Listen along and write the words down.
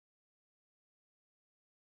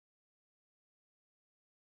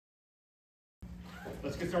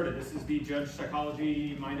let's get started. This is the judge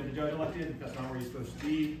psychology, mind of the judge elected. That's not where you're supposed to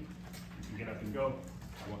be. You can get up and go.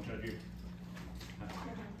 I won't judge you.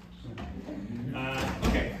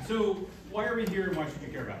 Okay, so why are we here and why should we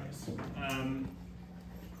care about this?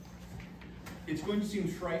 It's going to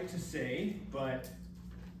seem trite to say, but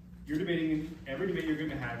you're debating, every debate you're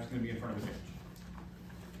going to have is going to be in front of a judge.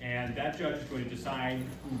 And that judge is going to decide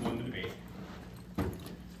who won the debate.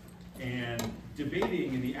 And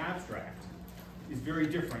debating in the abstract is very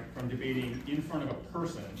different from debating in front of a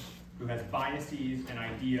person who has biases and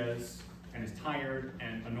ideas and is tired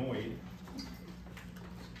and annoyed.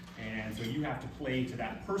 And so you have to play to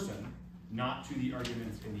that person, not to the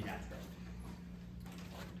arguments in the abstract.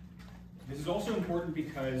 This is also important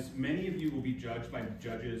because many of you will be judged by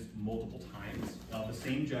judges multiple times, the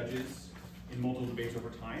same judges in multiple debates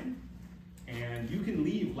over time. And you can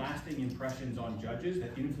leave lasting impressions on judges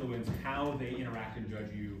that influence how they interact and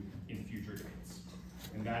judge you in future debates.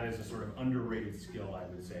 And that is a sort of underrated skill, I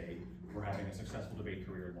would say, for having a successful debate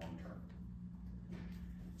career long term.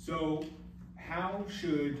 So how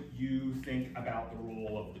should you think about the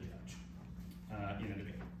role of the judge in a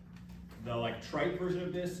debate? The trite version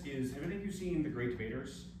of this is, have any of you seen The Great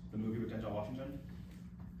Debaters, the movie with Denzel Washington?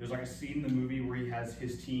 There's a scene in the movie where he has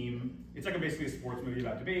his team. It's basically a sports movie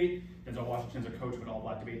about debate. Denzel Washington's a coach of an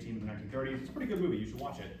all-black debate team in the 1930s. It's a pretty good movie. You should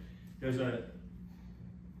watch it. There's a.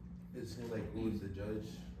 It's like, who is the judge?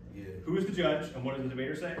 Yeah. Who is the judge, and what does the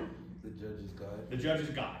debater say? The judge is God. The judge is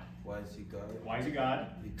God. Why is he God? Why is he God?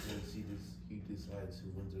 Because he decides who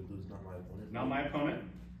wins or loses. Not my opponent. Not my opponent.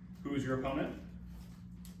 Who is your opponent?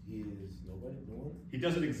 He is nobody. No one. He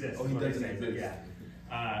doesn't exist. Oh, he doesn't exist.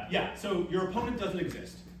 Yeah. Yeah. So your opponent doesn't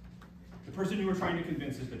exist. The person you are trying to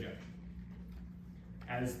convince is the judge.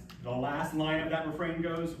 As the last line of that refrain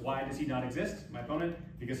goes, why does he not exist, my opponent?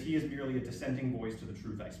 Because he is merely a dissenting voice to the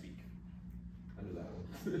truth I speak. I knew that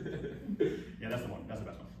one. Yeah, that's the one. That's the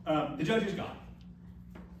best one. The judge is God.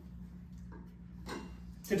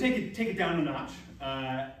 To take it down a notch,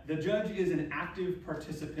 the judge is an active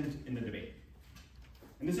participant in the debate.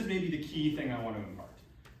 And this is maybe the key thing I want to impart.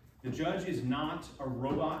 The judge is not a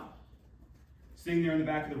robot sitting there in the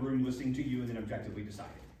back of the room listening to you and then objectively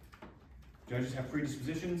deciding. Judges have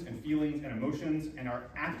predispositions and feelings and emotions and are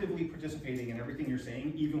actively participating in everything you're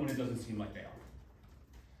saying, even when it doesn't seem like they are.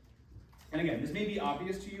 And again, this may be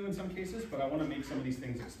obvious to you in some cases, but I want to make some of these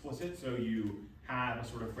things explicit so you have a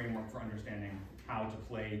sort of framework for understanding how to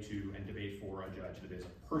play to and debate for a judge that is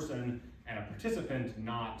a person and a participant,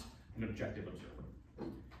 not an objective observer.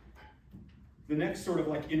 The next sort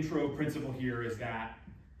of intro principle here is that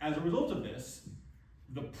as a result of this,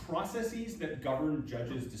 the processes that govern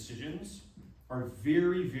judges' decisions are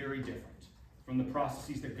very, very different from the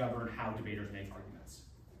processes that govern how debaters make arguments.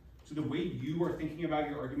 So the way you are thinking about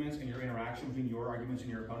your arguments and your interaction between your arguments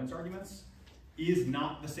and your opponent's arguments is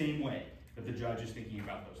not the same way that the judge is thinking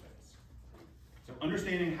about those things. So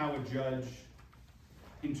understanding how a judge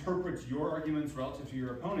interprets your arguments relative to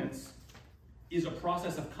your opponent's is a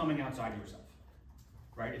process of coming outside yourself,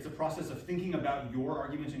 right? It's a process of thinking about your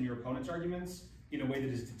arguments and your opponent's arguments in a way that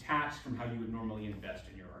is detached from how you would normally invest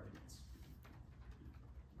in your arguments.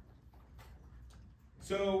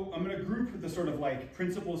 So I'm going to group the sort of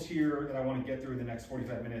principles here that I want to get through in the next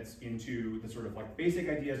 45 minutes into the sort of basic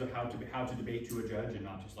ideas of how to debate to a judge and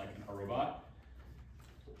not just a robot.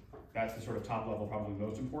 That's the sort of top level, probably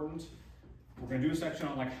most important. We're going to do a section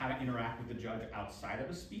on how to interact with the judge outside of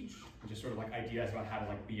a speech, just sort of ideas about how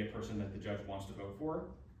to be a person that the judge wants to vote for,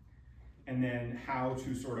 and then how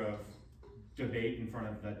to sort of debate in front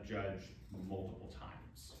of the judge multiple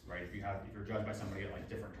times, right? If you're judged by somebody at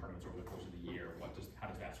different tournaments over the course of the year, how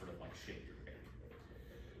does that sort of shape your debate?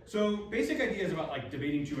 So basic ideas about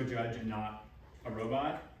debating to a judge and not a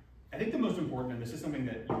robot. I think the most important, and this is something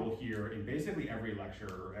that you will hear in basically every lecture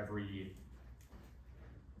or every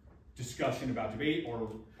discussion about debate or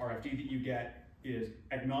RFD that you get, is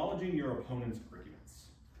acknowledging your opponent's arguments.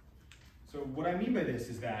 So what I mean by this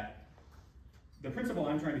is that the principle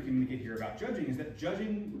I'm trying to communicate here about judging is that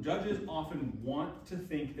judges often want to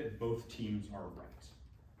think that both teams are right.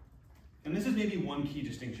 And this is maybe one key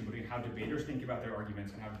distinction between how debaters think about their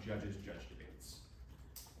arguments and how judges judge debates.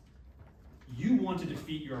 You want to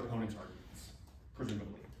defeat your opponent's arguments,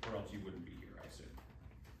 presumably, or else you wouldn't be here, I assume.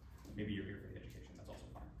 Maybe you're here for the education, that's also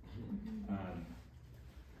fine.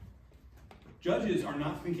 Judges are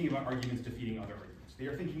not thinking about arguments defeating other arguments. They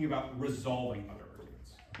are thinking about resolving other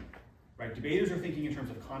arguments. Right? Debaters are thinking in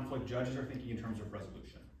terms of conflict, judges are thinking in terms of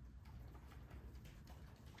resolution.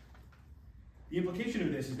 The implication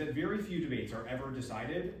of this is that very few debates are ever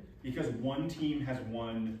decided because one team has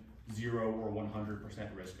won 0 or 100%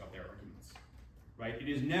 risk of their arguments. right? It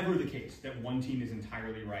is never the case that one team is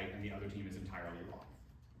entirely right and the other team is entirely wrong.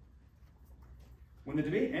 When the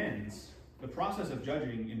debate ends, the process of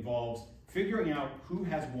judging involves figuring out who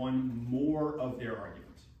has won more of their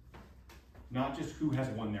argument, not just who has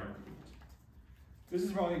won their argument. This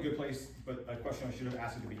is probably a good place, but a question I should have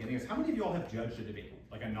asked at the beginning is, how many of you all have judged a debate,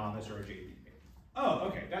 like a novice or a JV debate? Oh,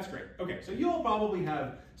 okay, that's great. Okay, so you all probably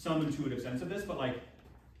have some intuitive sense of this, but like,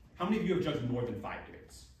 how many of you have judged more than 5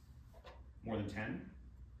 debates? More than 10?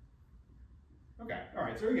 Okay, all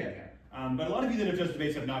right, so we're getting there. But a lot of you that have judged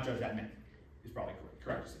debates have not judged that many, is probably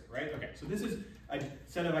correct to say, right? Okay, so this is a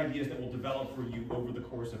set of ideas that will develop for you over the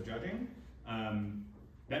course of judging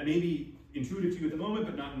that may be intuitive to you at the moment,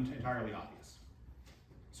 but not entirely obvious.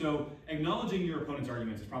 So acknowledging your opponent's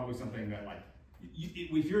arguments is probably something that, like,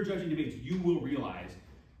 if you're judging debates, you will realize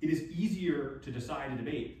it is easier to decide a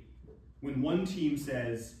debate when one team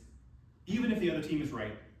says, even if the other team is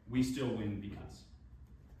right, we still win because.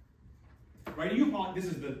 Right? This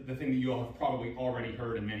is the thing that you all have probably already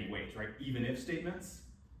heard in many ways, right? Even if statements.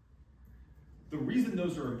 The reason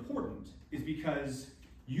those are important is because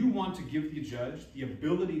you want to give the judge the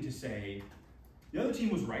ability to say, the other team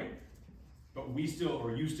was right, but you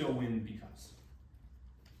still win because.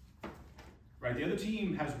 Right? The other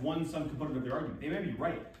team has won some component of their argument. They may be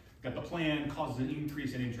right that the plan causes an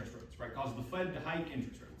increase in interest rates, right? Causes the Fed to hike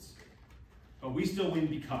interest rates. But we still win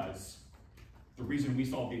because the reason we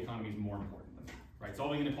solve the economy is more important than that, right?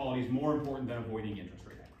 Solving inequality is more important than avoiding interest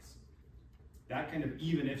rate hikes. That kind of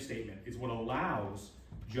even if statement is what allows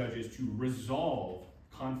judges to resolve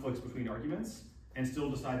conflicts between arguments and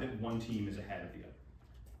still decide that one team is ahead of the other.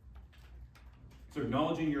 So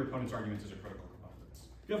acknowledging your opponent's arguments is a critical component of this.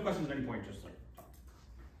 If you have questions at any point, just like,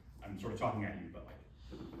 I'm sort of talking at you, but like,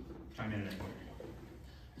 chime in at any point you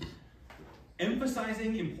want.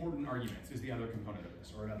 Emphasizing important arguments is the other component of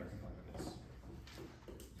this, or another component of this.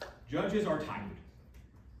 Judges are tired.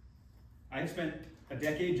 I have spent a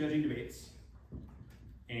decade judging debates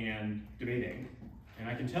and debating, and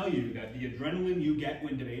I can tell you that the adrenaline you get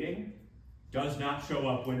when debating does not show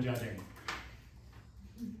up when judging.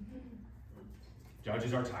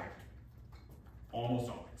 Judges are tired,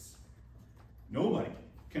 almost always. Nobody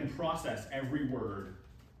can process every word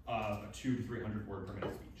of a 200 to 300 word per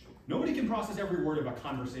minute speech. Nobody can process every word of a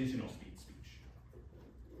conversational speech.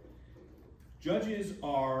 Judges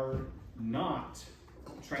are not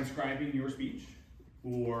transcribing your speech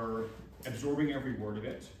or absorbing every word of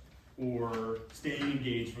it or staying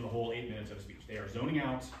engaged for the whole 8 minutes of speech. They are zoning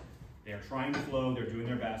out, they are trying to flow, they're doing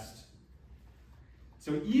their best.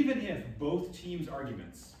 So even if both teams'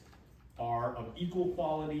 arguments are of equal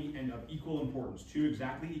quality and of equal importance, two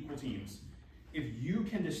exactly equal teams, if you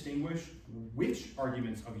can distinguish which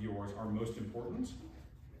arguments of yours are most important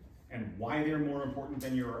and why they're more important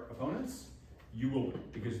than your opponents, you will win,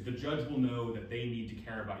 because the judge will know that they need to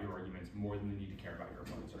care about your arguments more than they need to care about your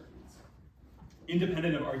opponent's arguments,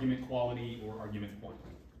 independent of argument quality or argument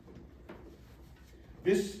quantity.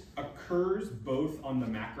 This occurs both on the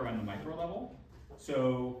macro and the micro level.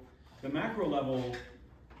 So the macro level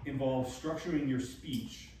involves structuring your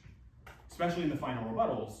speech, especially in the final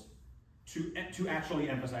rebuttals, to actually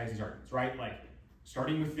emphasize these arguments, right? Like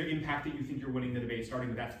starting with the impact that you think you're winning the debate, starting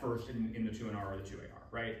with that first in the 2NR or the 2AR,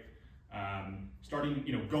 right?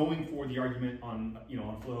 Going for the argument on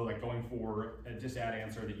flow, like going for a disad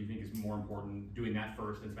answer that you think is more important, doing that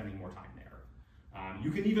first and spending more time there.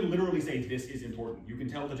 You can even literally say, this is important. You can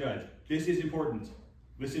tell the judge, this is important.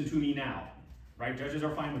 Listen to me now, right? Judges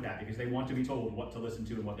are fine with that because they want to be told what to listen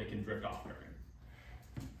to and what they can drift off during.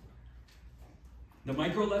 The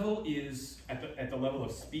micro level is, at the level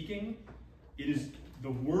of speaking, it is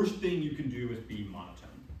the worst thing you can do is be monotone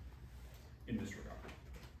in this regard.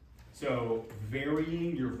 So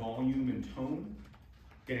varying your volume and tone,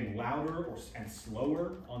 getting louder and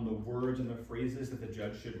slower on the words and the phrases that the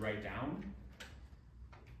judge should write down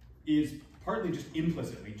is partly just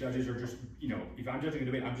implicitly. Judges are just, if I'm judging a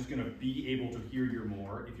debate, I'm just gonna be able to hear you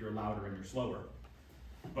more if you're louder and you're slower.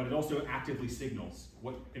 But it also actively signals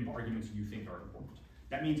what arguments you think are important.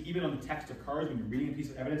 That means even on the text of cards, when you're reading a piece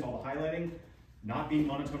of evidence, all the highlighting, not being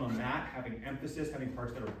monotone on that, having emphasis, having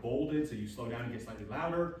parts that are bolded so you slow down and get slightly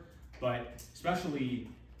louder, but especially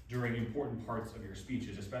during important parts of your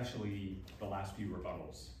speeches, especially the last few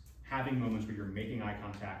rebuttals, having moments where you're making eye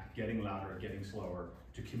contact, getting louder, getting slower,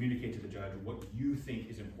 to communicate to the judge what you think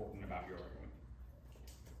is important about your argument.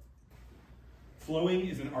 Flowing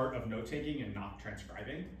is an art of note-taking and not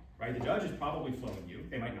transcribing, right? The judge is probably flowing you.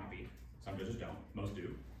 They might not be. Some judges don't. Most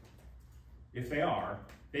do. If they are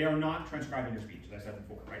not transcribing your speech, as I said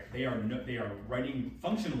before, right? They are writing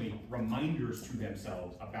functionally reminders to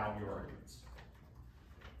themselves about your arguments.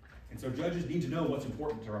 And so judges need to know what's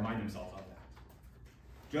important to remind themselves of that.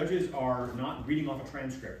 Judges are not reading off a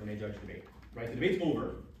transcript when they judge debate, right? The debate's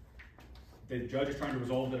over. The judge is trying to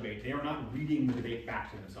resolve the debate. They are not reading the debate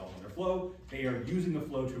back to themselves on their flow. They are using the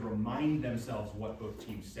flow to remind themselves what both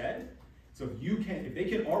teams said. So if they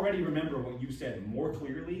can already remember what you said more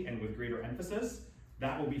clearly and with greater emphasis,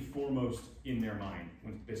 that will be foremost in their mind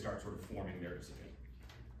when they start sort of forming their decision.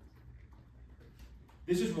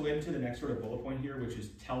 This is related to the next sort of bullet point here, which is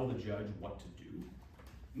tell the judge what to do.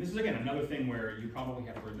 And this is, again, another thing where you probably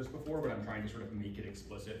have heard this before, but I'm trying to sort of make it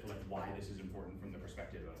explicit for like why this is important from the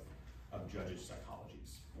perspective of judges'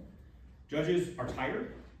 psychologies. Judges are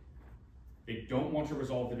tired. They don't want to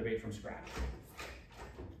resolve the debate from scratch.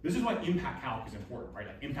 This is why impact calc is important, right?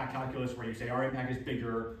 Like impact calculus, where you say our impact is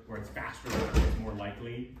bigger, or it's faster, or it's more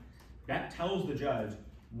likely. That tells the judge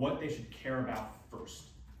what they should care about first.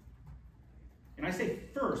 And I say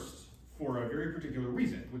first for a very particular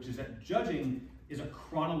reason, which is that judging is a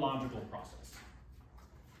chronological process.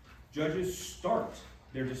 Judges start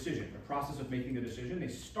their decision, the process of making the decision, they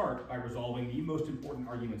start by resolving the most important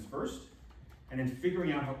arguments first, and then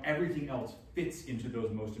figuring out how everything else fits into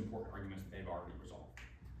those most important arguments that they've already resolved.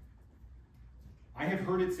 I have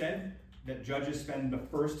heard it said that judges spend the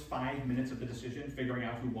first 5 minutes of the decision figuring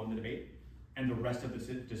out who won the debate, and the rest of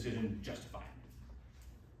the decision justifying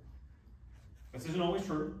it. This isn't always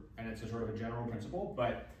true, and it's a sort of a general principle,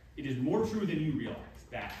 but it is more true than you realize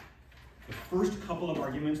that the first couple of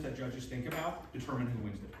arguments that judges think about determine who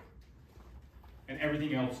wins the debate. And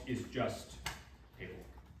everything else is just paperwork.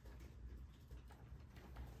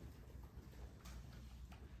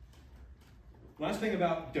 Last thing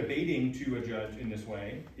about debating to a judge in this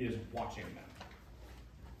way is watching them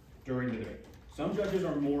during the debate. Some judges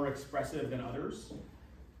are more expressive than others.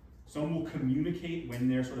 Some will communicate when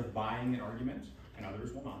they're sort of buying an argument, and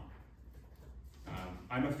others will not.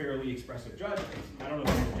 I'm a fairly expressive judge. I don't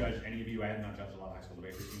know if I've judged any of you. I have not judged a lot of high school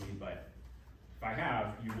debates recently, but if I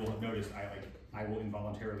have, you will have noticed I will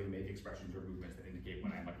involuntarily make expressions or movements that indicate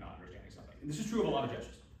when I'm like not understanding something. And this is true of a lot of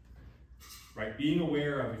judges, right? Being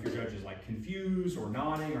aware of if your judge is like confused or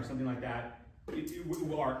nodding or something like that,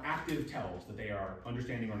 are active tells that they are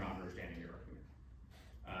understanding or not understanding your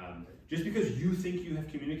argument. Just because you think you have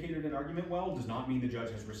communicated an argument well does not mean the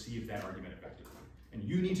judge has received that argument effectively. And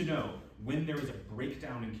you need to know when there is a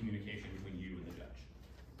breakdown in communication between you and the judge.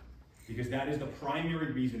 Because that is the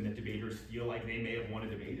primary reason that debaters feel like they may have won a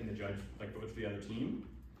debate and the judge like votes for the other team.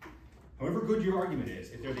 However good your argument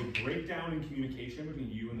is, if there's a breakdown in communication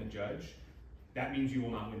between you and the judge, that means you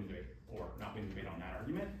will not win the debate, or not win the debate on that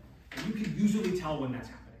argument. And you can usually tell when that's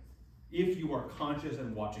happening, if you are conscious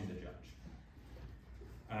and watching the judge.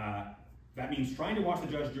 That means trying to watch the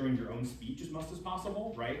judge during your own speech as much as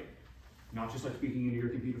possible, right? Not just like speaking into your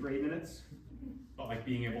computer for 8 minutes, but like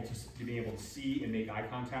being able to see and make eye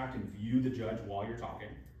contact and view the judge while you're talking.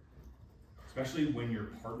 Especially when your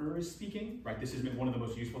partner is speaking, right? This is one of the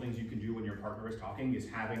most useful things you can do when your partner is talking, is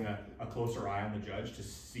having a closer eye on the judge to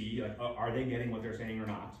see, like, are they getting what they're saying or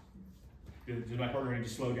not? Does my partner need to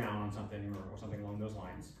slow down on something or something along those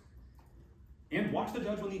lines? And watch the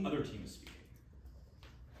judge when the other team is speaking.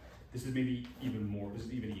 This is maybe even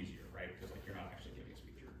easier, right? Because like you're not actually giving a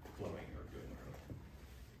speech, you're flowing or doing whatever,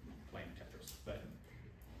 playing Tetris. But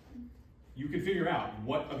you can figure out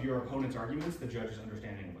what of your opponent's arguments the judge is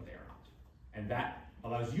understanding and what they are not. And that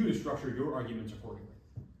allows you to structure your arguments accordingly,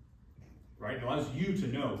 right? It allows you to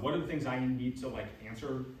know what are the things I need to like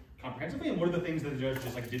answer comprehensively and what are the things that the judge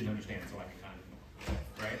just like didn't understand so I can kind of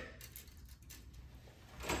ignore, right?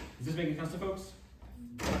 Is this making sense to folks?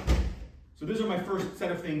 So these are my first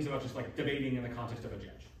set of things about just like debating in the context of a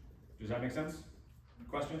judge. Does that make sense?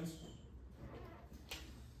 Questions?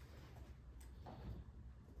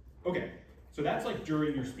 Okay, so that's like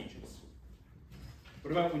during your speeches. What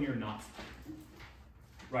about when you're not speaking?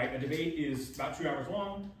 Right, a debate is about 2 hours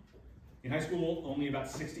long. In high school, only about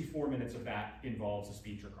 64 minutes of that involves a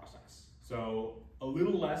speech or process. So a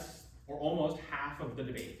little less, or almost half of the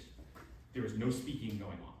debate, there is no speaking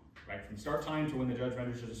going on. Right? From start time to when the judge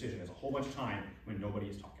renders a decision, there's a whole bunch of time when nobody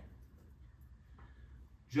is talking.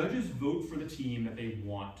 Judges vote for the team that they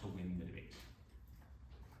want to win the debate.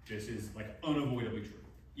 This is like unavoidably true,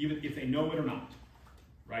 even if they know it or not.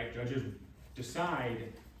 Right? Judges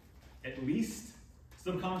decide, at least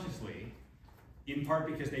subconsciously, in part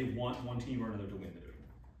because they want one team or another to win the debate.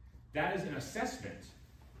 That is an assessment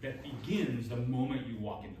that begins the moment you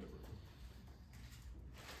walk into the room.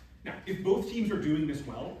 Now, if both teams are doing this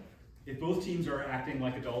well, if both teams are acting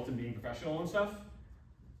like adults and being professional and stuff,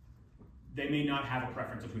 they may not have a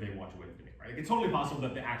preference of who they want to win the debate, right? It's totally possible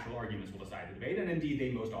that the actual arguments will decide the debate, and indeed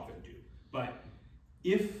they most often do. But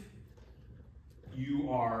if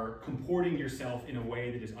you are comporting yourself in a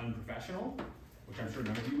way that is unprofessional, which I'm sure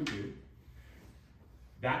none of you would do,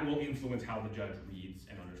 that will influence how the judge reads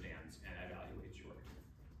and understands and evaluates your argument.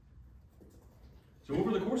 So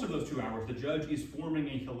over the course of those 2 hours, the judge is forming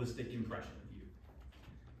a holistic impression of you.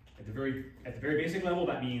 At the very basic level,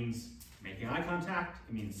 that means making eye contact,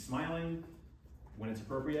 it means smiling when it's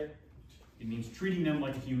appropriate, it means treating them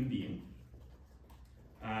like a human being.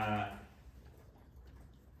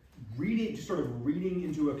 Just sort of reading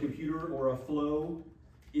into a computer or a flow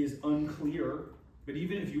is unclear, but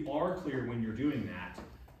even if you are clear when you're doing that,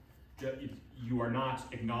 you are not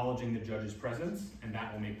acknowledging the judge's presence, and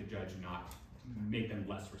that will make the judge make them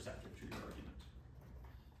less receptive to your argument.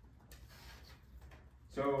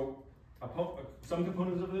 So some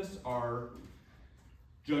components of this are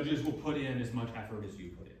judges will put in as much effort as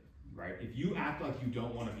you put in, right? If you act like you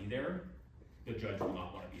don't want to be there, the judge will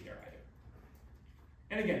not want to be there either.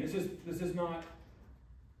 And again, this is not,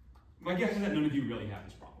 my guess is that none of you really have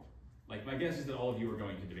this problem. Like, my guess is that all of you are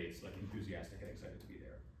going to debates like enthusiastic and excited to be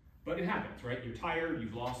there. But it happens, right? You're tired,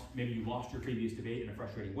 maybe you lost your previous debate in a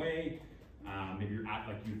frustrating way. Maybe you're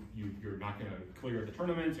you're not going to clear the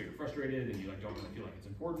tournament, so you're frustrated and you don't really feel like it's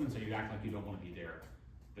important, and so you act like you don't want to be there.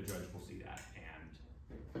 The judge will see that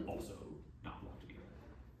and also not want to be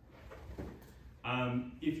there.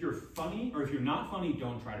 If you're funny, or if you're not funny,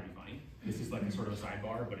 don't try to be funny. This is like a sort of a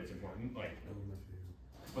sidebar, but it's important. Like,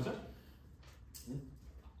 what's that?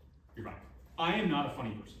 You're fine. I am not a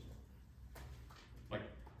funny person. Like,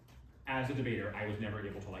 as a debater, I was never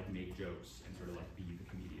able to like make jokes and sort of like be the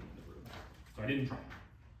comedian in the room. So I didn't try.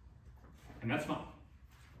 And that's fine.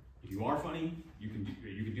 If you are funny, you can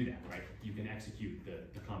do that, right? You can execute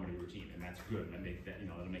the comedy routine, and that's good. And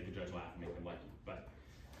that'll make the judge laugh and make them like you. But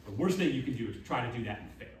the worst thing you can do is try to do that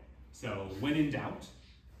and fail. So when in doubt,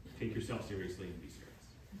 take yourself seriously and be serious.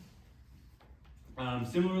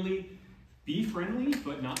 Similarly, be friendly,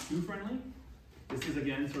 but not too friendly. This is,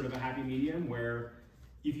 again, sort of a happy medium where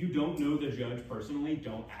if you don't know the judge personally,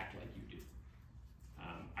 don't act like you do.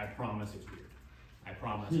 I promise it's weird. I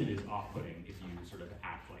promise it is off-putting if you sort of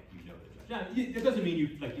act like you know the judge. Now, it doesn't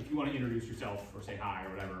mean if you want to introduce yourself or say hi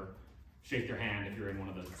or whatever, shake their hand if you're in one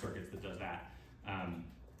of the circuits that does that.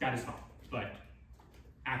 That is fine. But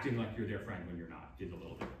acting like you're their friend when you're not is a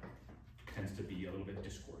little bit, tends to be a little bit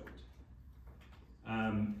discordant.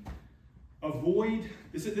 Avoid,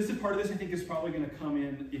 this is part of this I think is probably going to come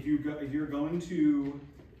in if you're going to,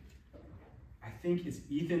 I think it's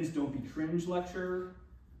Ethan's Don't Be Cringe lecture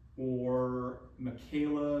or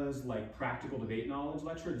Michaela's like practical debate knowledge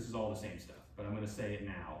lecture. This is all the same stuff, but I'm going to say it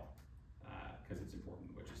now because it's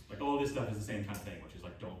important, which is like all this stuff is the same kind of thing, which is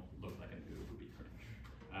like don't look like a noob or be cringe.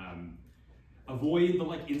 Avoid the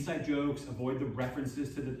like inside jokes, avoid the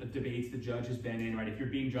references to the debates the judge has been in, right? If you're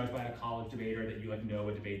being judged by a college debater that you like know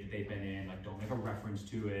a debate that they've been in, like don't make a reference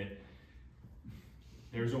to it.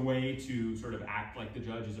 There's a way to sort of act like the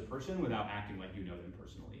judge is a person without acting like you know them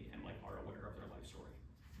personally and like are aware of their life story.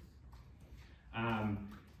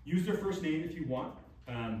 Use their first name if you want,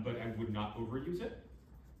 but I would not overuse it.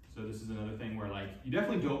 So this is another thing where like, you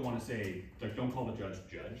definitely don't want to say, like don't call the judge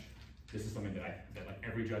judge. This is something that like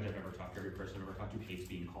every judge I've ever talked to, every person I've ever talked to hates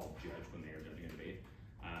being called judge when they are judging a debate.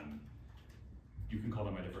 You can call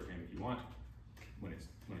them by their first name if you want, when it's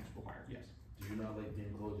required, yes. Do you not like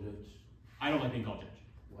being called judge? I don't like being called judge.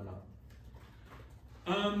 Why not?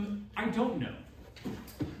 I don't know.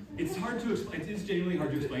 It's hard to explain, it's genuinely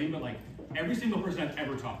hard to explain, but like every single person I've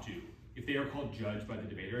ever talked to, if they are called judge by the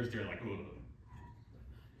debaters, they're like, ugh.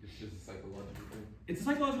 It's just a psychological thing? It's a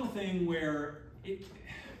psychological thing where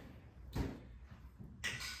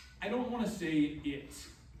I don't want to say it's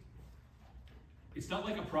not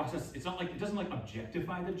like a process, it's not like, it doesn't like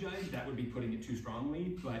objectify the judge, that would be putting it too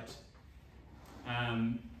strongly, but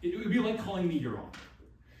it would be like calling me your honor.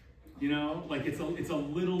 You know, like it's a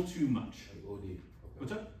little too much. Like OD. Okay.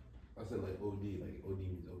 What's up? I said like OD means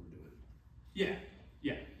overdo it.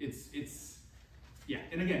 Yeah,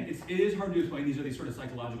 and again, it is hard to explain. These are these sort of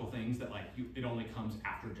psychological things that like it only comes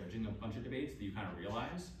after judging a bunch of debates that you kind of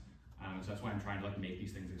realize. So that's why I'm trying to like make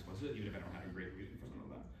these things explicit, even if I don't have a great reason for some of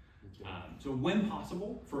them. Okay. So when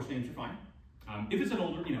possible, first names are fine. If it's an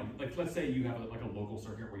older, like let's say you have a local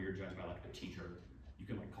circuit where you're judged by like a teacher, you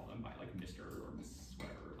can like call them by like Mr. or Miss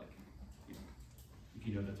whatever, like if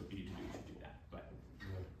you know that's what you need to do, you should do that. But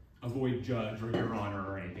avoid judge or your honor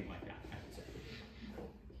or anything like that, I would say.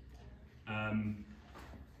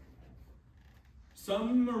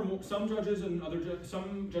 Some judges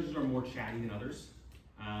are more chatty than others.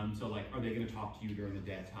 So like, are they going to talk to you during the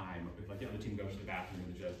dead time? If like the other team goes to the bathroom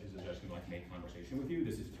and is the judge going to like make conversation with you?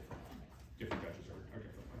 This is different. Different judges are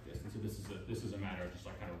different like this. And And so this is a matter of just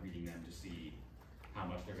like kind of reading them to see how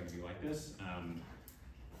much they're going to be like this.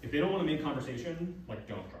 If they don't want to make conversation, like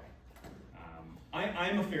don't try.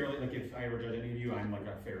 I'm a fairly, like if I ever judge any of you, I'm like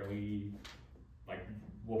a fairly, like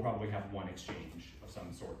we'll probably have one exchange of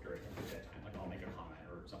some sort during the dead time. Like I'll make a comment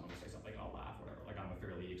or someone will say something, I'll laugh, whatever. Like I'm a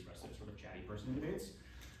fairly expressive sort of chatty person in debates.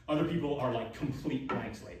 Other people are like complete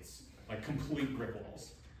blank slates, like complete brick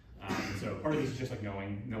walls. So part of this is just like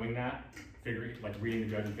knowing that, like reading the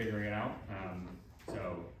judge and figuring it out.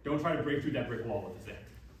 So don't try to break through that brick wall with a zip.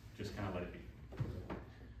 Just kind of let it be.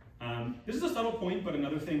 This is a subtle point, but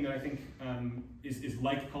another thing that I think is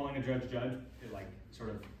like calling a judge, it like sort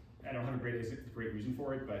of, I don't have a great reason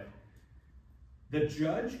for it, but the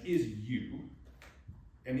judge is you,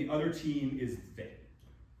 and the other team is they,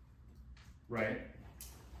 right?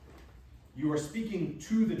 You are speaking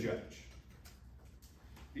to the judge.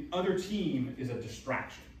 The other team is a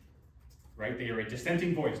distraction, right? They are a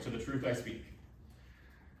dissenting voice to the truth I speak.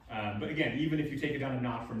 But again, even if you take it down a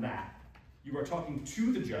notch from that, you are talking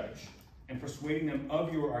to the judge and persuading them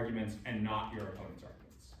of your arguments and not your opponent's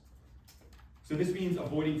arguments. So this means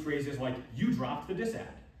avoiding phrases like, you dropped the dis ad.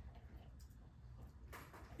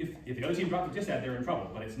 If the other team dropped the dis ad, they're in trouble,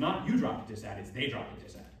 but it's not you dropped the dis ad, it's they dropped the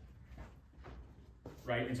dis ad.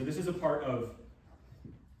 Right? And so this is a part of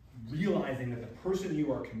realizing that the person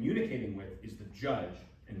you are communicating with is the judge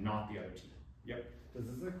and not the other team. Yep. Does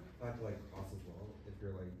this apply to like cross as well? If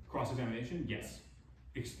you're like cross-examination? Yes.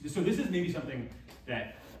 So this is maybe something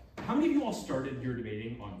that, how many of you all started your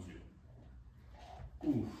debating on Zoom?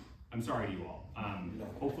 Oof, I'm sorry to you all.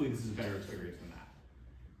 Hopefully this is a better experience than that.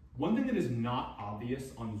 One thing that is not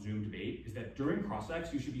obvious on Zoom debate is that during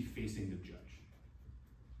cross-ex, you should be facing the judge.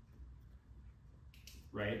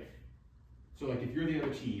 Right? So like if you're the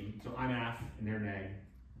other team, so I'm AF and they're neg,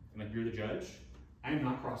 and like you're the judge, I am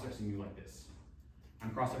not cross-exing you like this.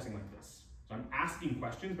 I'm cross-exing like this. So I'm asking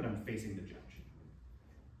questions, but I'm facing the judge.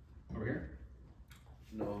 Over here?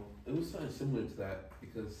 No, it was something similar to that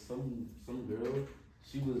because some girl,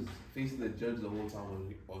 she was facing the judge the whole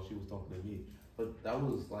time while she was talking to me. But that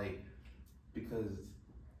was like because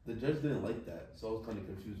the judge didn't like that, so I was kind of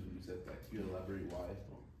confused when you said that. Can you elaborate why?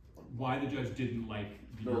 Why the judge didn't like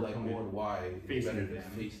your opponent? On why it's better to them.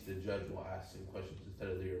 face the judge while asking questions instead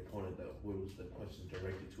of your opponent that was the question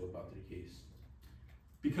directed to about their case.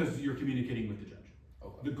 Because you're communicating with the judge.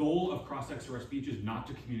 Okay. The goal of cross-ex or speech is not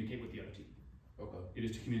to communicate with the other team. Okay. It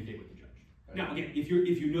is to communicate with the judge. Now, again, if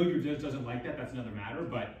you know your judge doesn't like that, that's another matter.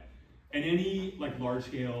 But in any like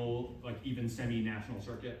large-scale, like even semi-national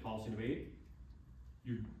circuit policy debate,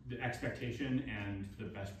 the expectation and the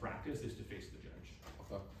best practice is to face the judge.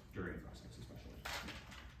 Okay. During cross-ex, especially.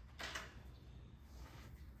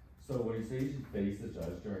 So when you say you should face the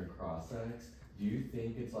judge during cross-ex, do you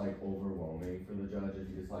think it's like overwhelming for the judge if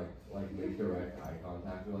you just like make direct eye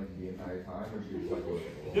contact with like the entire time, or do you just like look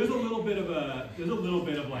at the There's a little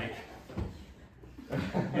bit of like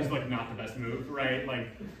it's like not the best move, right? Like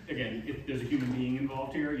again, if there's a human being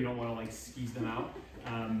involved here, you don't want to like skeeze them out.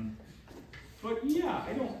 But yeah,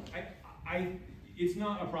 it's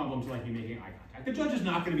not a problem to like be making eye contact. The judge is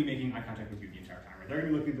not going to be making eye contact with you the entire time, right? They're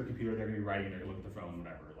going to be looking at their computer, they're going to be writing, they're going to look at the phone,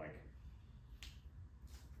 whatever. Like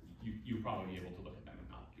you'll probably be able to look at them and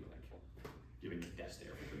not be like giving the death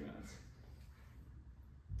stare for 3 minutes.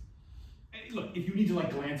 And look, if you need to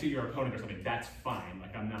like glance at your opponent or something, that's fine.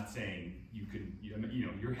 Like I'm not saying you can, you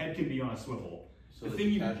know, your head can be on a swivel. So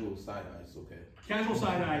the casual side eye is okay. Casual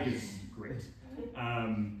side eye is great.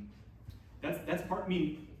 That's part. I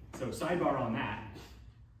mean, so sidebar on that.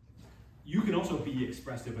 You can also be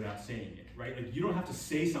expressive without saying it, right? Like you don't have to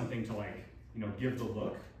say something to like, you know, give the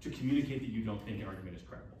look to communicate that you don't think an argument is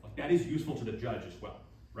credible. Like that is useful to the judge as well,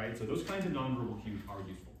 right? So those kinds of nonverbal cues are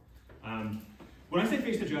useful. When I say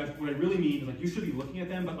face the judge, what I really mean is like you should be looking at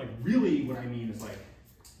them, but like really what I mean is like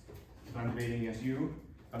if I'm debating against you,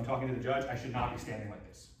 if I'm talking to the judge, I should not be standing like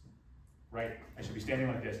this, right? I should be standing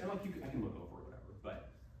like this, and like I can look over or whatever, but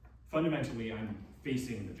fundamentally I'm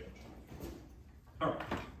facing the judge. All right.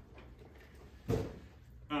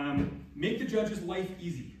 Make the judge's life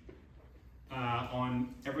easy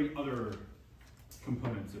on every other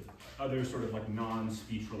components of other sort of like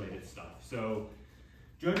non-speech related stuff. So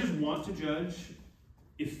judges want to judge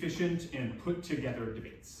efficient and put together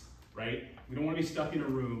debates, right? We don't want to be stuck in a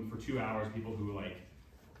room for 2 hours, people who like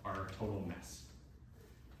are a total mess.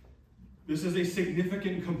 This is a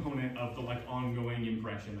significant component of the like ongoing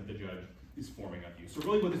impression that the judge is forming of you. So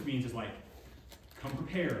really what this means is like, come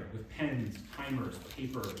prepared with pens, timers,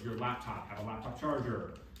 paper, your laptop, have a laptop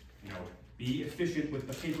charger, you know, be efficient with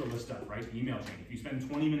the paperless stuff, right? The email chain. If you spend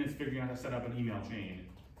 20 minutes figuring out how to set up an email chain,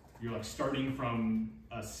 You're like starting from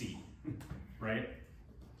a C, right?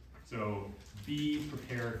 So be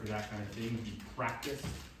prepared for that kind of thing. Be practiced.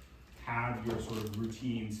 Have your sort of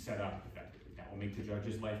routine set up effectively. That will make the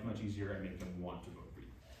judge's life much easier and make them want to vote for you.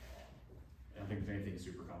 I don't think there's anything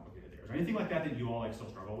super complicated there. Is there anything like that that you all like still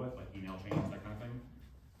struggle with, like email chains, that kind of thing?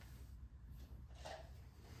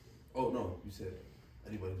 Oh no, you said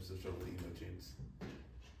anybody who's still struggling with email chains.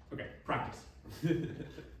 Okay, practice.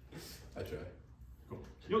 I try. Cool.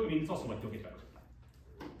 I mean, it's also like you'll get better at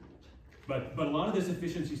that. But a lot of this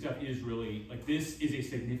efficiency stuff is really, like, this is a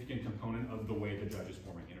significant component of the way the judge is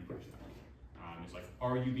forming an impression. It's like,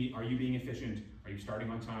 are you being efficient? Are you starting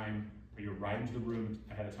on time? Are you arriving to the room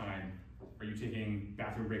ahead of time? Are you taking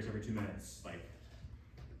bathroom breaks every 2 minutes? Like,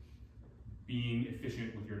 being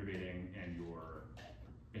efficient with your debating and your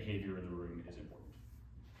behavior in the room is important.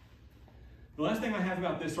 The last thing I have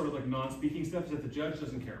about this sort of like non-speaking stuff is that the judge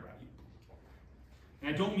doesn't care about you.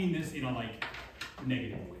 And I don't mean this in a like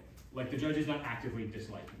negative way. Like the judge is not actively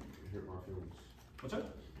disliking you. You hurt my feelings. What's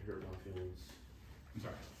up? You hurt my feelings. I'm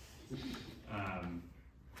sorry.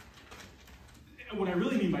 What I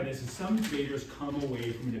really mean by this is some debaters come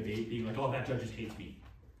away from a debate being like, oh, that judge just hates me.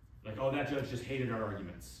 Like, oh, that judge just hated our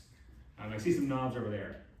arguments. I see some nods over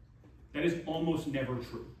there. That is almost never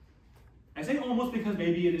true. I say almost because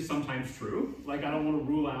maybe it is sometimes true. Like, I don't want to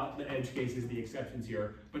rule out the edge cases, the exceptions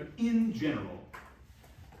here. But in general,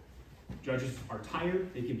 judges are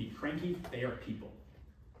tired, they can be cranky, they are people.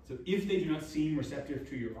 So if they do not seem receptive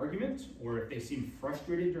to your argument, or if they seem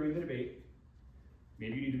frustrated during the debate,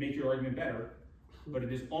 maybe you need to make your argument better, but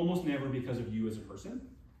it is almost never because of you as a person.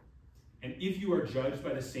 And if you are judged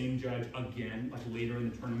by the same judge again, like later in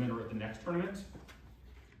the tournament or at the next tournament,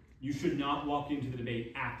 you should not walk into the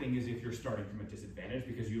debate acting as if you're starting from a disadvantage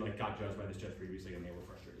because you like got judged by this judge previously and they were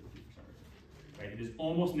frustrated with you for some reason. Right? It is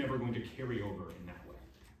almost never going to carry over in that way.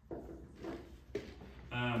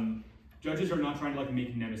 Judges are not trying to like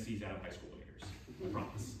make nemesis out of high school debaters, I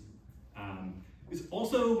promise. This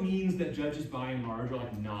also means that judges by and large are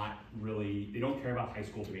like not really, they don't care about high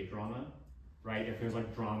school debate drama, right? If there's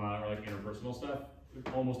like drama or like interpersonal stuff,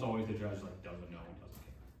 almost always the judge like doesn't know and doesn't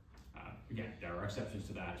care. Again, there are exceptions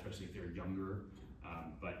to that, especially if they're younger,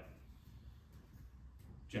 but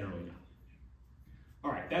generally not.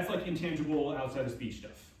 All right, that's like intangible outside of speech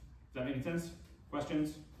stuff. Does that make any sense?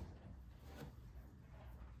 Questions?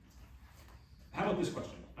 How about this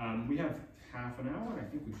question? We have half an hour, and I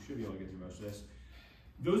think we should be able to get through most of this.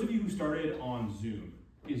 Those of you who started on Zoom,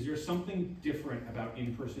 is there something different about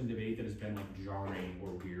in-person debate that has been like jarring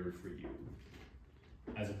or weird for you,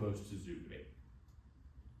 as opposed to Zoom debate?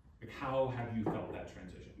 Like, how have you felt that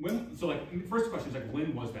transition? When, so like, first question is like,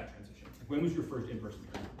 when was that transition? Like, when was your first in-person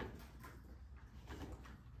debate?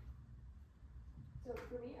 So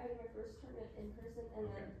for me, I did my first tournament in person, and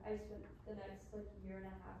then I spent the next like year and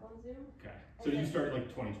a half on Zoom. Okay. So you started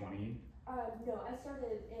like 2020? No, I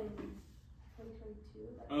started in 2022.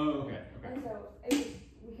 Oh, okay. Okay. And so it was,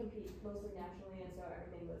 we compete mostly nationally, and so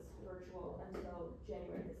everything was virtual until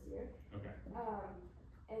January this year. Okay.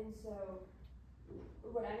 And so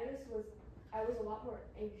what I noticed was I was a lot more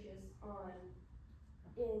anxious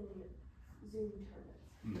in Zoom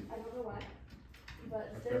tournaments. I don't know why,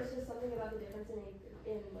 but there's just something about the difference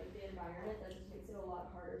in like the environment that just makes it a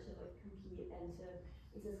lot harder to like compete and to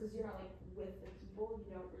exist because you're not like with the people.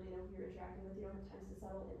 You don't really know who you're interacting with. You don't have time to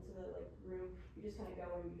settle into the like room. You just kind of go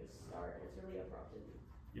and you just start, and it's really abrupt.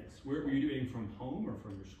 Yes. Were you debating from home or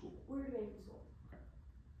from your school? We were debating from school.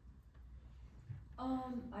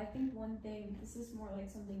 I think one thing, this is more like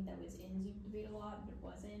something that was in Zoom debate a lot, but it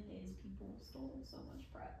wasn't, is people stole so much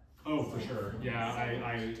prep. Oh, for sure. Yeah,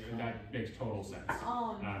 I that makes total sense.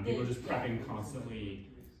 People just prepping constantly,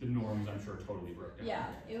 the norms I'm sure totally broke down. Yeah,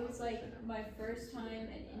 it was like my first time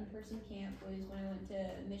at in-person camp was when I went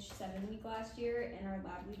to Mich 7 week last year, and our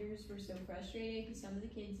lab leaders were so frustrated because some of the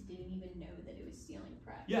kids didn't even know that it was stealing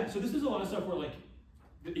prep. Yeah, so this is a lot of stuff where like,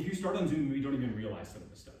 if you start on Zoom, we don't even realize some of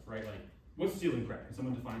this stuff, right? Like, what's stealing prep? Can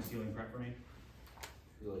someone define stealing prep for me?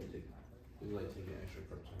 You like taking extra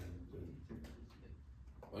prep time.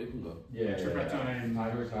 Oh, you can go. Yeah, Extra prep time.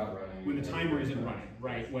 Timer's not running. When the timer isn't running,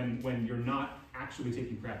 right? When you're not actually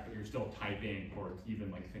taking prep, but you're still typing or even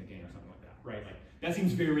like thinking or something like that, right? Like that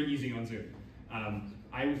seems very easy on Zoom.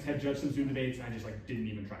 I had judged some Zoom debates, and I just like didn't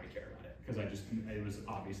even try to care about it because it was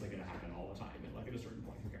obviously going to happen all the time, and like at a certain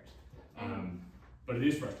point, who cares? But it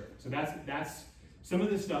is frustrating. So that's some of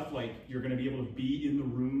this stuff. Like you're going to be able to be in the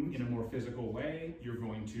room in a more physical way. You're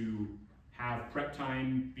going to have prep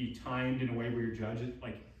time be timed in a way where your judge is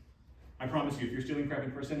like, I promise you, if you're stealing prep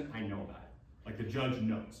in person, I know that. Like the judge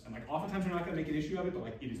knows. And like oftentimes we're not gonna make an issue of it, but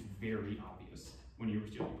like it is very obvious when you were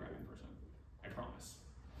stealing prep in person. I promise.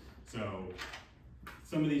 So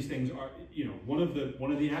some of these things are, you know, one of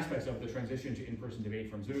the aspects of the transition to in-person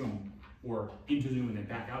debate from Zoom or into Zoom and then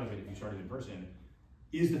back out of it if you started in person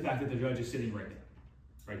is the fact that the judge is sitting right there,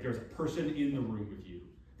 right? There's a person in the room with you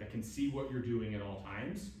that can see what you're doing at all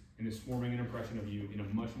times and is forming an impression of you in a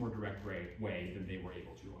much more direct way than they were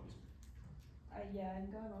able to on Zoom. Yeah, I'm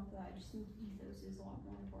going off of that. I just think ethos is a lot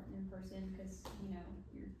more important in person because, you know,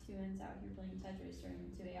 you're 2 ends out here playing Tetris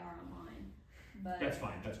during 2 AR online. But that's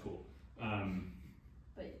fine, that's cool.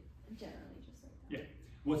 But generally just like that. Yeah.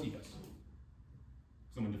 What's ethos?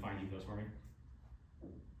 Someone define ethos for me?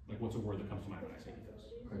 Like, what's a word that comes to mind when I say ethos?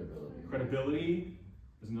 Credibility. Credibility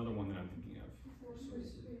is another one that I'm thinking of.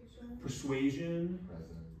 Persuasion.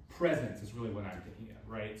 Presence is really what I'm thinking of,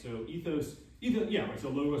 right? So ethos, yeah, right, so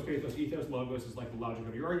logos, pathos, ethos. Logos is like the logic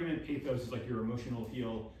of your argument. Pathos is like your emotional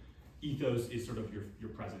appeal. Ethos is sort of your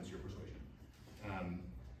presence, your persuasion.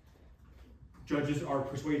 Judges are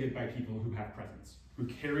persuaded by people who have presence, who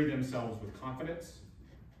carry themselves with confidence,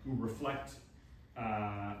 who reflect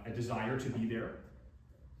a desire to be there,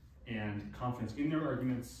 and confidence in their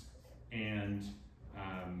arguments, and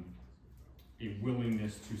a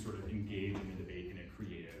willingness to sort of engage in the debate in a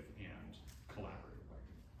creative and collaborative way.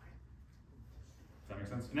 Does that make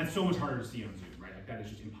sense? And that's so much harder to see on Zoom, right? Like, that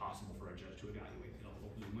is just impossible for a judge to evaluate in a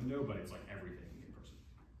little Zoom window, but it's like everything in person.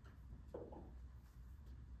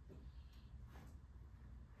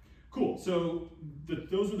 Cool, so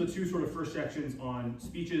those are the two sort of first sections on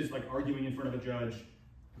speeches, like arguing in front of a judge,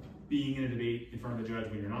 being in a debate in front of a judge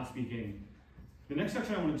when you're not speaking. The next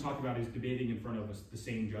section I want to talk about is debating in front of the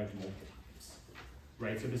same judge multiple times,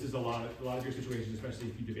 right? So this is a lot of your situations, especially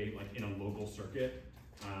if you debate like in a local circuit,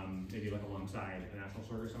 maybe like alongside a national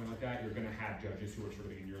circuit or something like that. You're going to have judges who are sort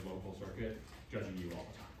of in your local circuit judging you all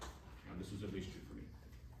the time. This is at least true for me.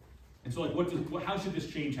 And so, like, how should this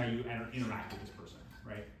change how you interact with this person,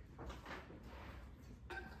 right?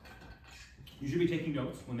 You should be taking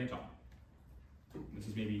notes when they talk. This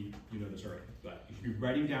is maybe you know this already, but you should be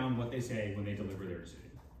writing down what they say when they deliver their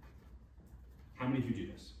decision. How many of you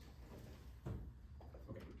do this?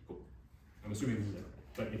 Okay, cool. I'm assuming this is everybody.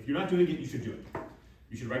 But if you're not doing it, you should do it.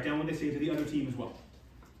 You should write down what they say to the other team as well.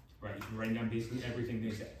 Right? You should be writing down basically everything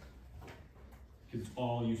they say. Because it's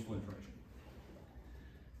all useful information.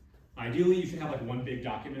 Ideally, you should have like one big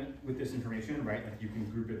document with this information, right? Like you can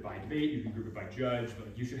group it by debate, you can group it by judge, but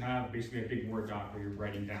like you should have basically a big Word doc where you're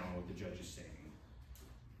writing down what the judge is saying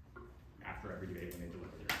after every debate when they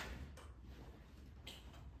deliver their decision.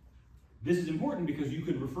 This is important because you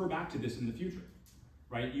could refer back to this in the future,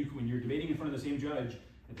 right? When you're debating in front of the same judge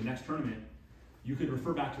at the next tournament, you could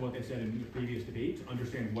refer back to what they said in the previous debate to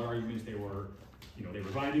understand what arguments they were, they were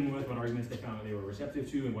vibing with, what arguments they found that they were receptive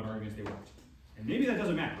to, and what arguments they weren't. And maybe that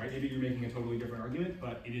doesn't matter, right? Maybe you're making a totally different argument,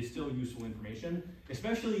 but it is still useful information,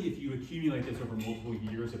 especially if you accumulate this over multiple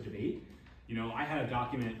years of debate. I had a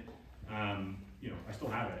document, I still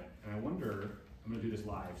have it, and I wonder, I'm gonna do this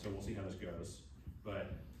live, so we'll see how this goes,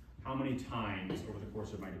 but how many times over the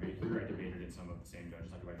course of my debate career I debated in some of the same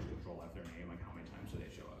judges, like if I just control F their name, like how many times do they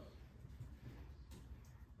show up?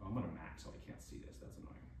 Oh, I'm on a Mac, so I can't see this, that's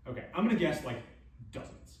annoying. Okay, I'm gonna guess like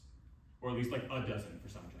dozens, or at least like a dozen for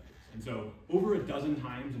some judges. And so over a dozen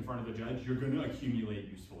times in front of the judge, you're gonna accumulate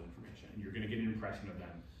useful information. You're gonna get an impression of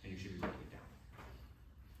them, and you should be writing it down.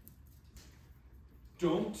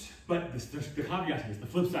 But the caveat to this, the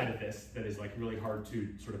flip side of this, that is like really hard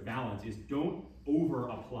to sort of balance, is don't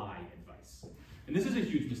over-apply advice. And this is a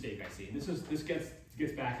huge mistake I see. And this gets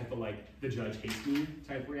back at the judge hates me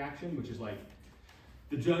type reaction, which is like,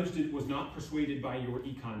 the judge was not persuaded by your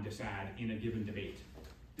econ dissad in a given debate.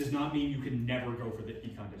 Does not mean you can never go for the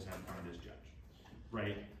econ dissad in front of this judge,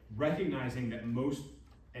 right? Recognizing that most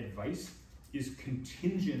advice is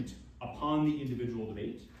contingent upon the individual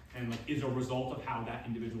debate and is a result of how that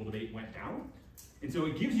individual debate went down. And so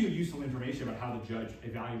it gives you useful information about how the judge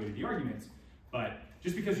evaluated the arguments, but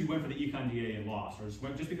just because you went for the econ DA and lost, or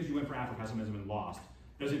just because you went for Afro-pessimism and lost,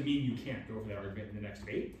 doesn't mean you can't go for that argument in the next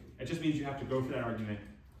debate. It just means you have to go for that argument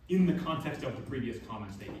in the context of the previous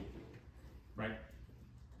comments they gave you, right?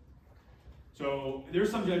 So there's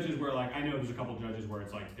some judges where I know there's a couple judges where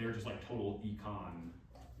it's like, they're just like total econ,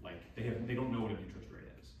 they don't know what an interest rate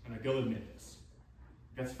is. And they'll admit this.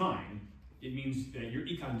 That's fine. It means that your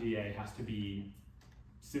econ DA has to be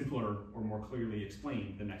simpler or more clearly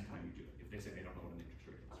explained the next time you do it, if they say they don't know what an interest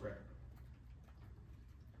rate is, right?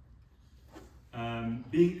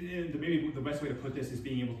 Maybe the best way to put this is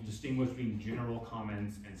being able to distinguish between general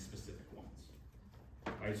comments and specific ones.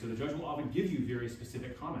 Right? So the judge will often give you very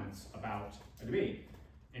specific comments about a debate,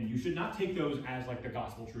 and you should not take those as like the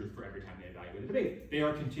gospel truth for every time they evaluate a debate. They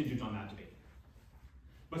are contingent on that debate.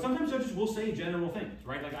 But sometimes judges will say general things,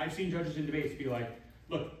 right? Like I've seen judges in debates be like,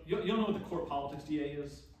 look, you don't know what the court politics DA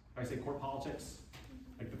is? If I say court politics,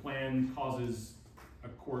 like the plan causes a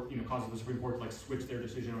court, causes the Supreme Court to like switch their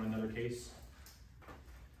decision on another case.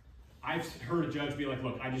 I've heard a judge be like,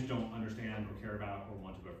 look, I just don't understand or care about or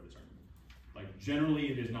want to vote for this argument. Like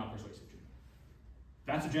generally it is not persuasive to me.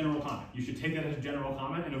 That's a general comment. You should take that as a general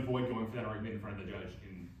comment and avoid going for that argument in front of the judge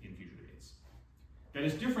in future debates. That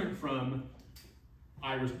is different from,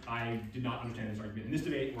 I did not understand this argument in this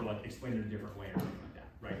debate, or like explain it a different way or something like that,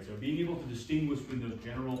 right? So being able to distinguish between those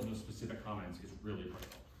general and those specific comments is really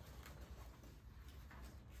critical.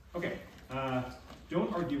 Okay,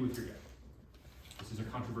 don't argue with your judge. This is a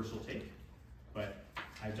controversial take, but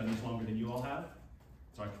I've done this longer than you all have,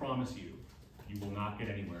 so I promise you, you will not get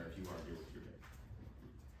anywhere if you argue with your judge.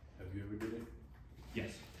 Have you ever did it?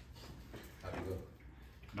 Yes. How'd it go?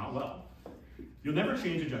 Not well. You'll never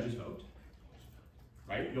change a judge's vote,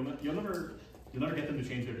 right? You'll never get them to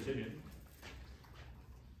change their decision.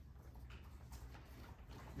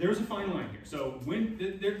 There's a fine line here. So when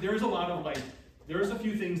there's a lot of like, there's a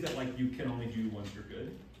few things that like you can only do once you're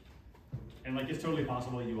good. And like it's totally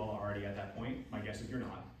possible that you all are already at that point. My guess is you're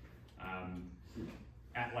not.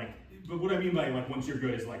 But what I mean by like once you're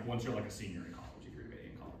good is like once you're like a senior in college, if you're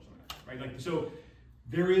debating in college, or something like that, right? Like so,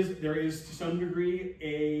 there is to some degree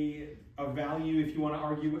a value if you want to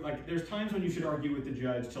argue with, like there's times when you should argue with the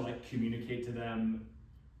judge to like communicate to them.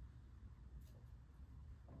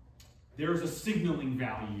 There's a signaling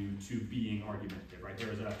value to being argumentative, right?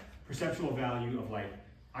 There's a perceptual value of like,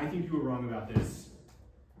 I think you were wrong about this.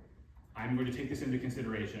 I'm going to take this into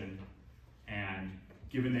consideration, and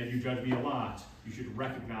given that you judge me a lot, you should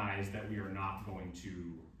recognize that we are not going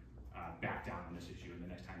to back down on this issue, and the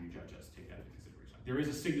next time you judge us, take that into consideration. There is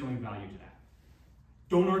a signaling value to that.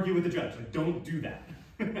 Don't argue with the judge. Like, don't do that.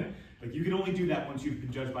 Like, you can only do that once you've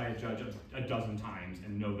been judged by a judge a dozen times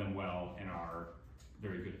and know them well and are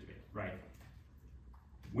very good at debate, right?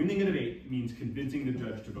 Winning a debate means convincing the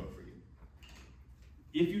judge to vote for you.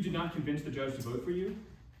 If you did not convince the judge to vote for you,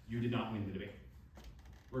 you did not win the debate,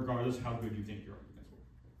 regardless of how good you think your arguments were.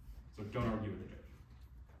 So don't argue with the judge.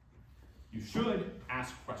 You should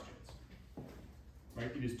ask questions,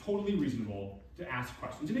 right? It is totally reasonable to ask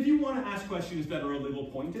questions. And if you want to ask questions that are a little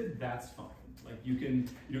pointed, that's fine. Like you can,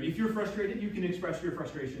 if you're frustrated, you can express your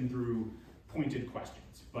frustration through pointed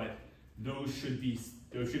questions, but those should be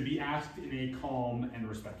asked in a calm and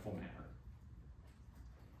respectful manner.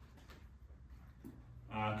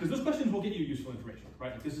 Because those questions will get you useful information,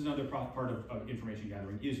 right? Like this is another part of information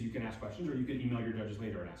gathering is you can ask questions, or you can email your judges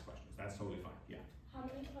later and ask questions. That's totally fine, yeah. How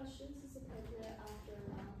many questions is appropriate after a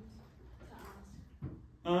round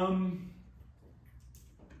to ask?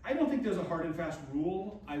 I don't think there's a hard and fast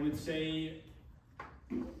rule. I would say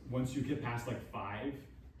once you get past like 5,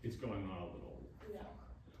 it's going on a little. Yeah.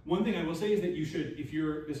 One thing I will say is that you should,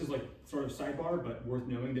 this is like sort of sidebar, but worth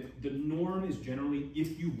knowing that the norm is generally,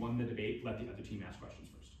 if you won the debate, let the other team ask questions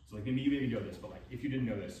first. So like maybe you know this, but like if you didn't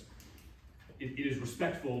know this, it is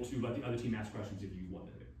respectful to let the other team ask questions if you won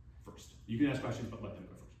the debate first. You can ask questions, but let them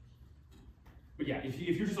go first. But yeah, if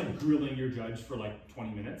you're just like grilling your judge for like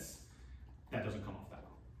 20 minutes, that doesn't come off that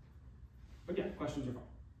well. But yeah, questions are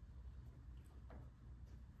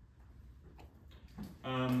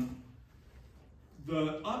fine.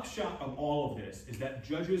 The upshot of all of this is that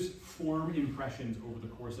judges form impressions over the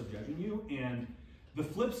course of judging you, and the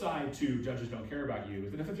flip side to judges don't care about you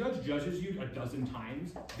is that if a judge judges you a dozen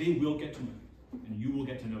times, they will get to know you, and you will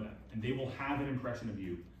get to know them, and they will have an impression of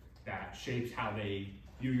you that shapes how they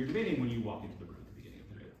view your debating when you walk into the room at the beginning of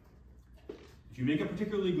the debate. If you make a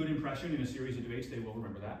particularly good impression in a series of debates, they will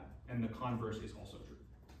remember that, and the converse is also true.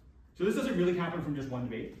 So this doesn't really happen from just one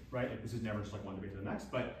debate, right? Like this is never just like one debate to the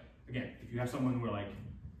next, but again, if you have someone where like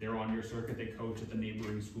they're on your circuit, they coach at the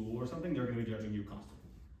neighboring school or something, they're going to be judging you constantly.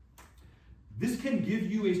 This can give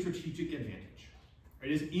you a strategic advantage.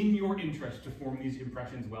 It is in your interest to form these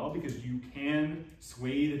impressions well because you can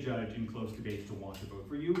sway the judge in close debates to want to vote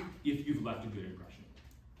for you if you've left a good impression.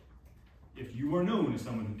 If you are known as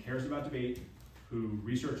someone who cares about debate, who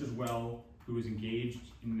researches well, who is engaged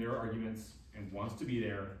in their arguments and wants to be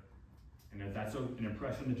there, and if that's an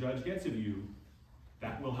impression the judge gets of you,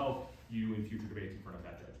 that will help you in future debates in front of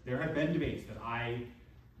that judge. There have been debates that I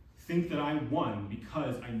think that I won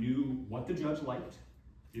because I knew what the judge liked.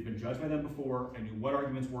 They'd been judged by them before, I knew what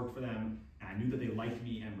arguments worked for them, and I knew that they liked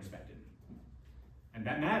me and respected me. And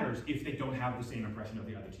that matters if they don't have the same impression of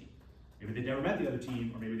the other team. Maybe they've never met the other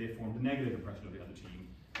team, or maybe they formed a negative impression of the other team.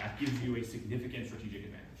 That gives you a significant strategic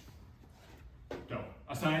advantage. So,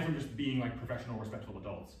 aside from just being like professional, respectful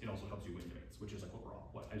adults, it also helps you win debates, which is like what we're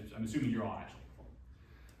all, I'm assuming you're all actually for.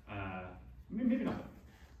 Maybe not.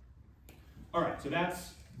 All right, so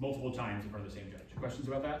that's multiple times in front of the same judge. Questions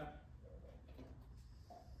about that?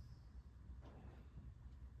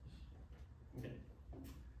 Okay,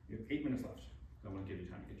 you have 8 minutes left. So I want to give you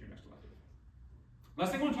time to get your next elective.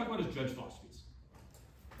 Last thing I want to talk about is judge philosophies.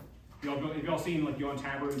 Have y'all seen, like, you go on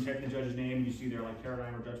Tableau and type in the judge's name and you see their like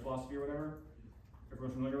paradigm or judge philosophy or whatever?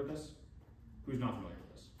 Everyone familiar with this? Who's not familiar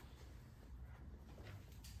with this?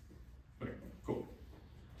 Okay, cool.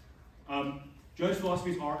 Judge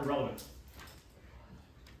philosophies are irrelevant.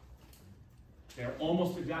 They're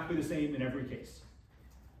almost exactly the same in every case.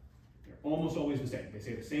 They're almost always the same. They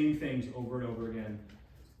say the same things over and over again.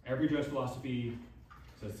 Every judge philosophy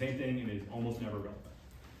says the same thing and is almost never relevant.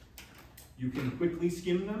 You can quickly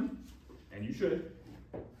skim them, and you should,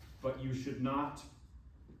 but you should not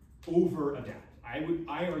over-adapt.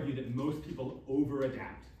 I argue that most people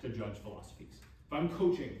over-adapt to judge philosophies. If I'm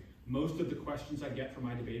coaching, most of the questions I get from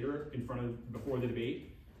my debater before the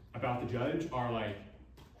debate about the judge are like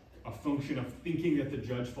a function of thinking that the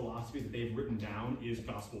judge philosophy that they've written down is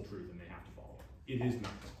gospel truth and they have to follow it. It is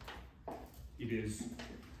not. It is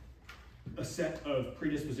a set of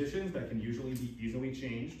predispositions that can usually be easily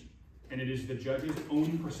changed, and it is the judge's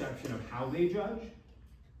own perception of how they judge,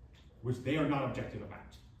 which they are not objective about,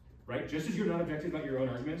 right? Just as you're not objective about your own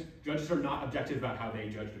arguments, judges are not objective about how they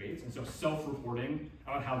judge debates, and so self-reporting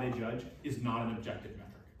about how they judge is not an objective metric.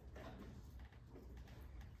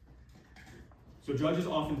 So judges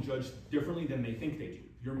often judge differently than they think they do.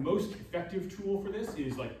 Your most effective tool for this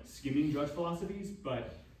is like skimming judge philosophies,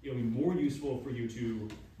 but it'll be more useful for you to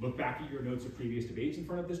look back at your notes of previous debates in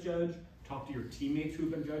front of this judge, talk to your teammates who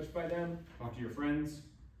have been judged by them, talk to your friends.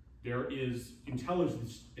 There is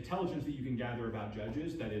intelligence that you can gather about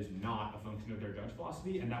judges that is not a function of their judge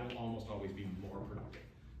philosophy, and that will almost always be more productive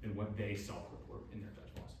than what they self-report in their judge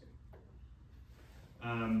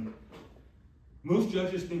philosophy. Most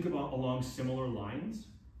judges think along similar lines.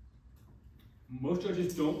 Most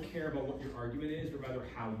judges don't care about what your argument is, but rather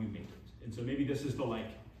how you make it. And so maybe this is the like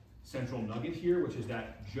central nugget here, which is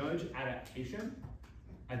that judge adaptation,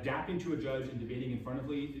 adapting to a judge and debating in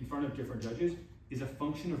front of different judges, is a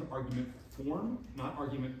function of argument form, not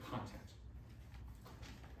argument content.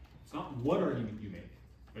 It's not what argument you make,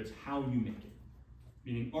 but it's how you make it.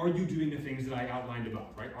 Meaning, are you doing the things that I outlined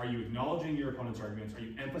above, right? Are you acknowledging your opponent's arguments? Are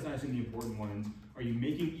you emphasizing the important ones? Are you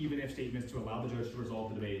making even-if statements to allow the judge to resolve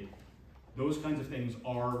the debate? Those kinds of things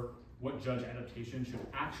are what judge adaptation should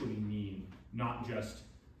actually mean, not just,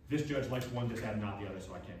 this judge likes one dissent, not the other,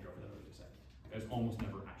 so I can't go for the other dissent. That is almost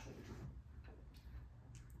never actually true.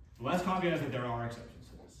 The last caveat is that there are exceptions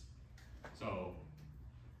to this. So,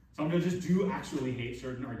 some judges do actually hate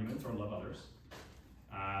certain arguments or love others.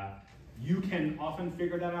 You can often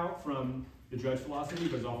figure that out from the judge philosophy,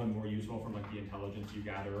 but it's often more useful from like the intelligence you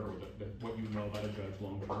gather or what you know about a judge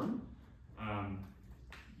long term.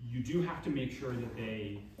 You do have to make sure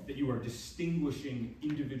that you are distinguishing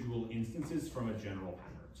individual instances from a general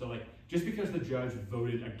pattern. So like, just because the judge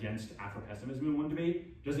voted against Afro-pessimism in one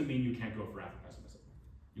debate doesn't mean you can't go for Afro-pessimism.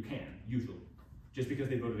 You can, usually. Just because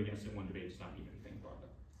they voted against it in one debate does not mean anything broadly.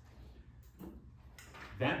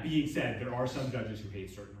 That being said, there are some judges who hate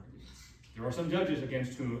certain arguments. There are some judges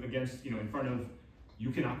in front of, you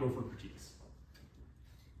cannot go for critiques.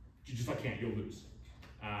 You just like can't, you'll lose.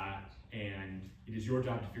 And it is your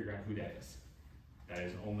job to figure out who that is. That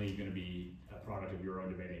is only going to be a product of your own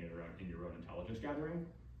debating in your own intelligence gathering.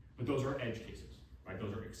 But those are edge cases, right?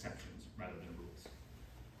 Those are exceptions rather than rules.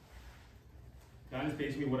 That is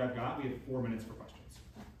basically what I've got. We have 4 minutes for questions.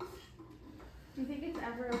 Do you think it's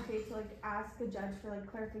ever okay to like ask a judge for like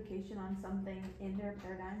clarification on something in their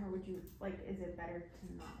paradigm, or would you like, is it better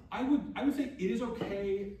to not? I would say it is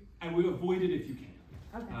okay. I would avoid it if you can.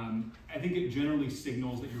 Okay. I think it generally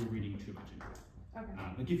signals that you're reading too much into it. Okay.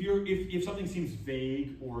 Like if something seems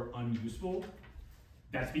vague or unuseful,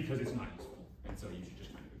 that's because it's not useful, and so you should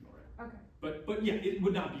just kind of ignore it. Okay. But yeah, it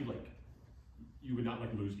would not be like, you would not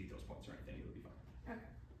like lose ethos points or anything. It would be fine. Okay.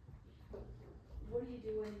 What do you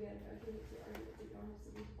do when you get an argument that you don't have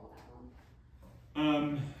something to fall back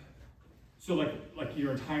on? So like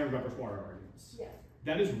your entire repertoire of arguments. Yes.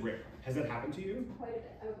 That is rare. Has that happened to you? Quite a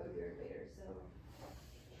bit. I'm a voter debater, so.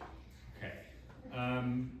 Okay.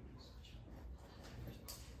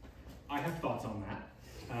 I have thoughts on that.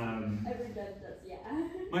 Every judge does, yeah.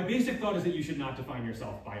 My basic thought is that you should not define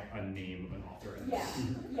yourself by a name of an author. Yeah,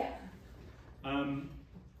 yeah.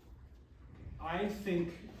 I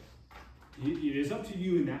think it is up to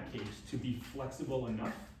you in that case to be flexible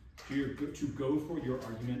enough to go for your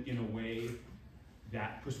argument in a way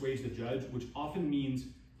that persuades the judge, which often means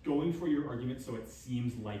going for your argument so it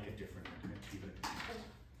seems like a different argument,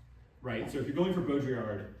 right? So if you're going for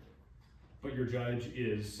Baudrillard, but your judge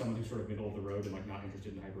is someone who's sort of middle of the road and like not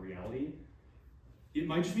interested in hyperreality, it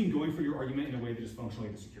might just mean going for your argument in a way that is functionally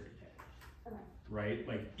the security case, right?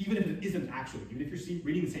 Like even if it isn't actually, even if you're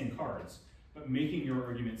reading the same cards, but making your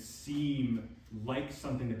argument seem like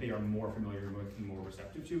something that they are more familiar with and more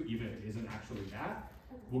receptive to, even if it isn't actually that,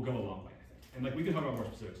 will go a long way, I think. And like we can talk about more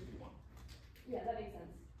specifics if you want. Yeah, that makes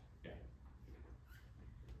sense. Yeah.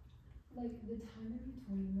 Like the time in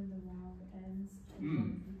between when the round ends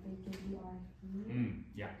and they give you RFP,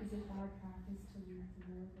 yeah. is it bad practice to leave the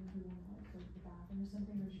room if you want to like go to the bathroom or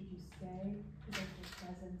something, or should you stay? Because like your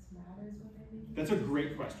presence matters when they're making. That's a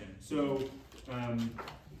great question. So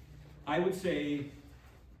I would say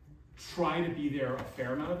try to be there a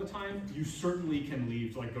fair amount of the time. You certainly can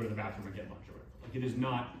leave to like go to the bathroom and get lunch or whatever. Like it is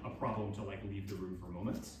not a problem to like leave the room for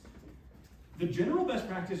moments. The general best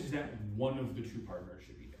practice is that one of the two partners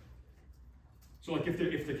should be there. So like if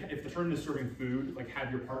the turn is serving food, like have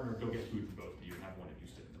your partner go get food for both of you and have one of you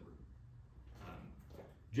sit in the room.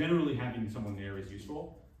 Generally having someone there is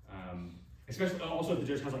useful. Especially also if the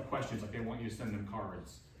judge has like questions, like they want you to send them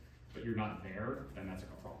cards, but you're not there, then that's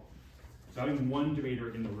like a problem. So having one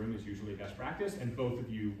debater in the room is usually best practice, and both of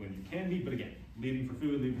you when you can be, but again, leaving for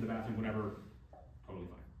food, leaving for the bathroom, whatever, totally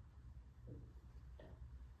fine.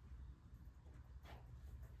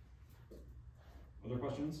 Other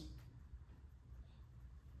questions?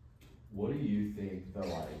 What do you think the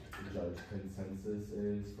like judge consensus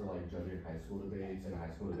is for like judging high school debates and high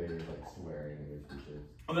school debaters like swearing in their speeches?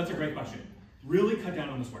 Oh, that's a great question. Really cut down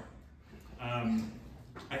on the swearing.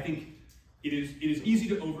 I think it is easy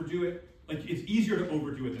to overdo it. Like it's easier to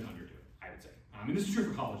overdo it than underdo it, I would say. And this is true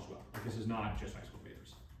for college as well. Like this is not just high school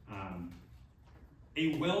debaters.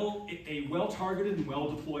 A well-targeted and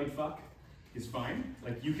well-deployed fuck is fine.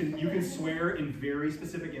 Like you can swear in very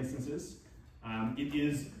specific instances. It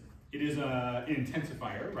is an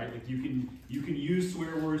intensifier, right? Like you can use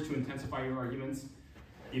swear words to intensify your arguments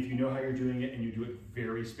if you know how you're doing it and you do it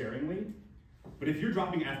very sparingly. But if you're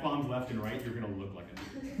dropping F-bombs left and right, you're gonna look like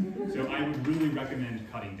a nerd. So I would really recommend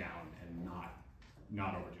cutting down and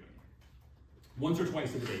not overdoing it. Once or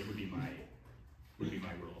twice a debate would be my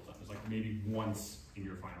rule of thumb. It's like maybe once in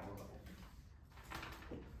your final rebuttal.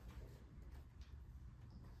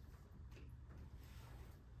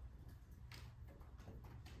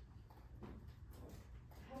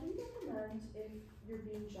 How do you recommend if you're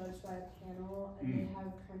being judged by a panel and they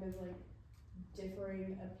have kind of like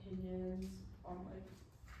differing opinions on like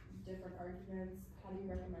different arguments? How do you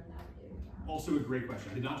recommend navigating that? Also a great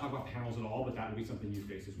question. I did not talk about panels at all, but that would be something you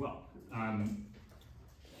face as well.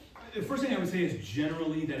 The first thing I would say is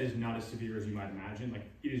generally that is not as severe as you might imagine. Like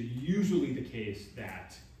it is usually the case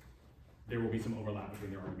that there will be some overlap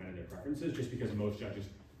between their argumentative preferences, just because most judges,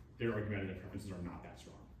 their argumentative preferences are not that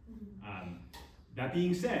strong. That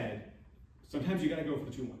being said, sometimes you gotta go for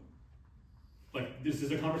the 2-1. Like this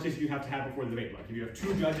is a conversation you have to have before the debate. Like if you have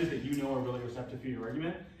two judges that you know are really receptive to your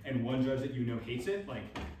argument and one judge that you know hates it, like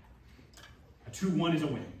a 2-1 is a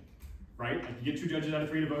win, right? Like you get 2 judges out of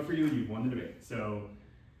 3 to vote for you and you've won the debate. So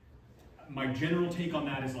my general take on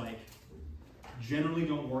that is like, generally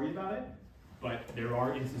don't worry about it, but there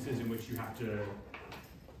are instances in which you have to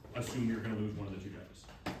assume you're gonna lose one of the 2 judges.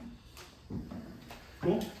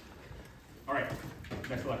 Cool? All right,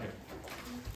 next elective.